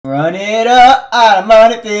Run it up, out of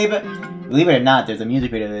money, baby. Believe it or not, there's a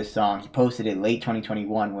music video of this song. He posted it late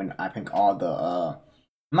 2021 when I think all the I'm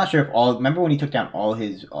not sure if all. Remember when he took down all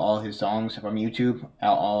his songs from YouTube,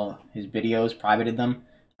 all his videos, privated them.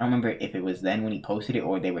 I don't remember if it was then when he posted it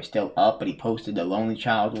or they were still up, but he posted the Lonely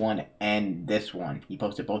Child one and this one. He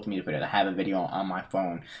posted both music videos. I have a video on my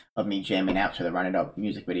phone of me jamming out to the Run It Up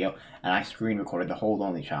music video, and I screen recorded the whole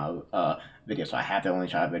Lonely Child video, so I have the Lonely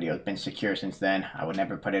Child video. It's been secure since then. I would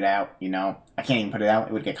never put it out, you know. I can't even put it out.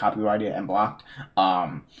 It would get copyrighted and blocked.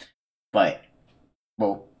 But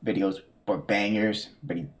both videos were bangers,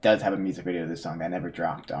 but he does have a music video of this song that never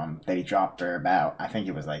dropped. That he dropped for about, I think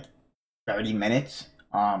it was like 30 minutes.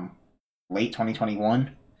 Late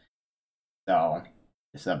 2021. So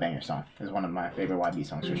this is a banger song. This is one of my favorite YB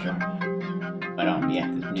songs for sure. But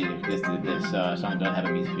yeah, this song does have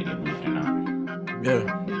a music video, believe it or not. Yeah.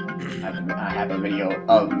 I have a video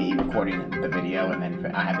of me recording the video, and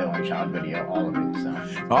then I have the Lonely Child video, all of it.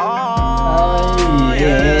 So. Oh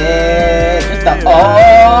yeah, just the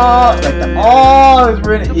like the is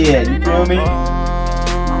written. Yeah, you feel me?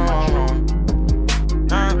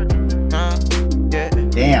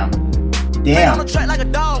 Damn. Damn. On the track like a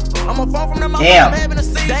dog. I'm a phone from them. Damn.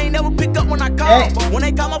 They ain't never pick up when I call. When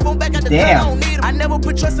they call my phone back at the time, I don't need them. I never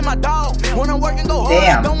put trust in my dog. When I'm working, go hard.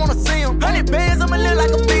 I don't wanna see them. 100 bands, I'ma live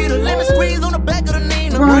like a beater. Lemon squeeze on the back of the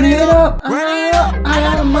Nina. Run it up. Run it up. I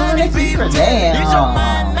got a money fever. Damn. Get your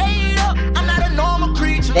mind made up. I'm not a normal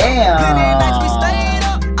creature. Damn. Plenty nights we stayed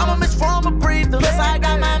up. I'm a miss from a breather. Plus I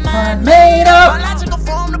got my mind made up. My logic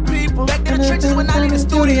from the people. Back in the trenches when I leave the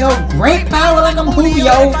studio. Great power like I'm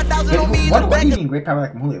Julio. What do you mean great power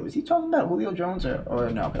like I'm Julio? Was he talking about Julio Jones or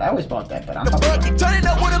no? Because I always thought that, but I'm talking about... Turning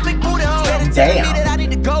up with a big booty hole. Damn. That I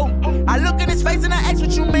need to go. I look in his face and I ask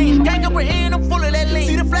what you mean. Can't comprehend, I'm full of that lean.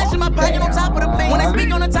 See the flash in my pocket on top of the beam. When I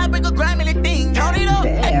speak on the topic of grimy thing. Count it up,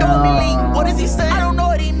 I don't be lean. What does he say? I don't know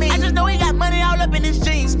what he means. I just know he got money all up in his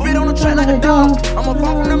jeans. Spit on the track like a dog. I'm a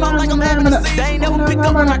phone from them out like I'm having a seat. They ain't never pick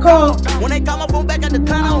up when I call. When they call my phone back at the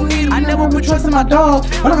time, I don't need him. I never put trust in my dog.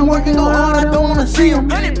 When I'm working go hard, I don't wanna see him.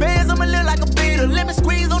 100 bands, I'ma live like a beater. Lemon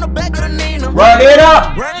squeeze on the back of the Nina. Run it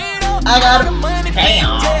up. Run it up. I got a money.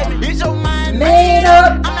 Damn. Is your mind made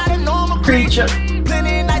up? I'm not a normal creature.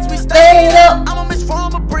 Plenty of nights we stayed up. I'm a miss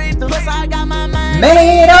from a breather. Plus I got my mind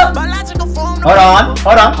made up. Biological form. Hold on.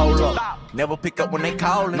 Hold up. Never pick up when they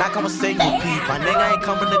call, and I come and say no peep. My nigga ain't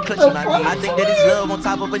coming to clutch when I need. I think that it's love on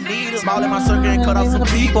top of a needle. Small in my circle and cut off some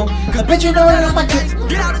people. Cause bitch, you know that I'm my kids.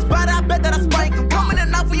 Get out this body, I bet that I spike. I'm coming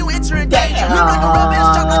in now for you entering danger. Look like a rubber and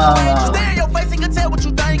struck like a ranger. Stare in your face and can tell what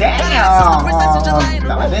you think. Damn.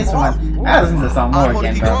 This one. I listen to the song more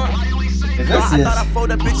again, bro. This is. I thought I fold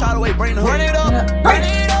that bitch all the way, bring the hood. Run it up, run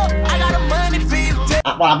it up. I got a money fee.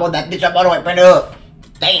 I bought that bitch up all the way, bring it up.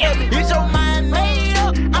 Damn. It's your mind made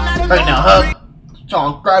up. Bring the hook.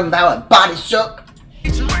 Song grabbing how her body shook.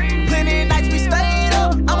 Plenty of nights we stayed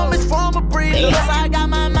up. I'm a miss from a breather. Plus I got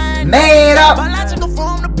my mind made up. Biological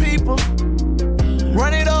from the people.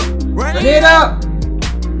 Run it up. Run it up.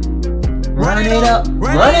 Run it up.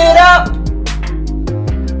 Run it up.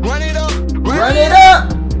 Run it up. Run it up.